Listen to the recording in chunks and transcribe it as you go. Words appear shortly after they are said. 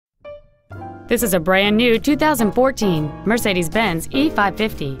This is a brand new 2014 Mercedes-Benz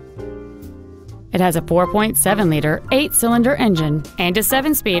E550. It has a 4.7-liter, 8-cylinder engine and a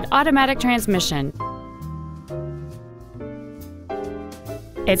 7-speed automatic transmission.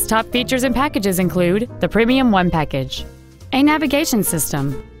 Its top features and packages include the Premium One package, a navigation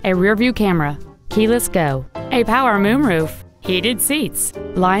system, a rear-view camera, keyless go, a power moonroof, heated seats,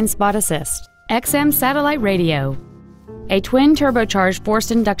 blind spot assist, XM satellite radio, a twin turbocharged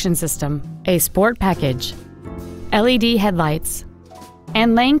forced induction system, a sport package, LED headlights,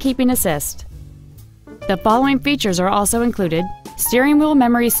 and lane keeping assist. The following features are also included: steering wheel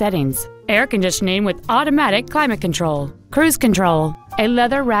memory settings, air conditioning with automatic climate control, cruise control, a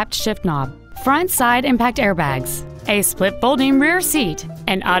leather-wrapped shift knob, front side impact airbags, a split folding rear seat,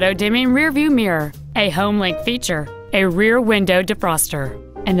 an auto-dimming rear-view mirror, a home link feature, a rear window defroster,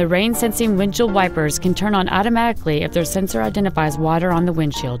 and the rain-sensing windshield wipers can turn on automatically if their sensor identifies water on the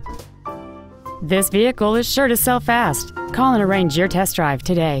windshield. This vehicle is sure to sell fast. Call and arrange your test drive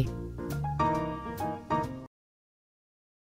today.